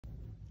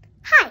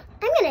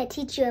going to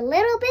teach you a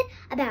little bit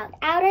about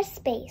outer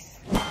space.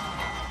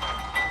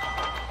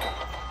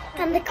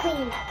 I'm the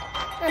queen.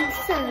 I'm the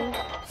sun.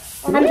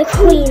 I'm the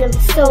queen of the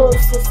solar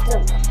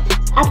system.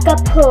 I've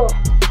got pull.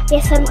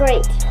 Yes, I'm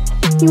great.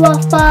 You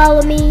all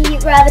follow me,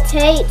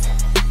 gravitate.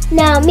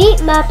 Now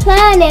meet my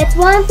planets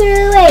 1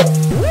 through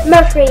 8.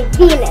 Mercury,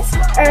 Venus,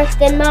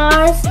 Earth and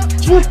Mars.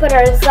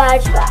 Jupiter's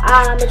large, but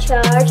I'm in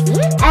charge.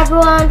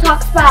 Everyone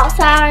talks about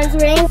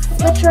Saturn's rings,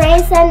 but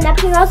Uranus and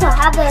Neptune also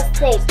have those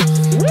things.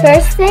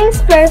 First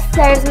things first,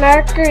 there's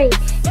Mercury.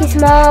 He's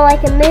small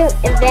like a moon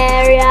and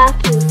very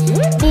rocky.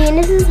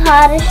 Venus is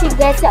hot as she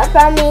gets up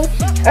from me.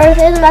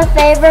 Earth is my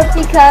favorite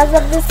because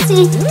of the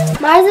sea.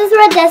 Mars is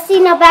my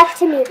destiny. Now back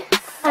to me.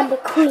 I'm the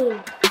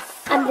queen.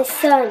 I'm the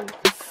sun.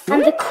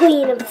 I'm the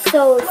queen of the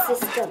solar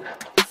system.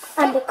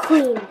 I'm the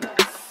queen.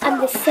 I'm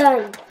the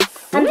sun.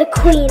 I'm the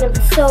queen of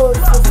the solar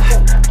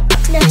system.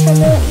 Now show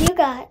me what you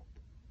got.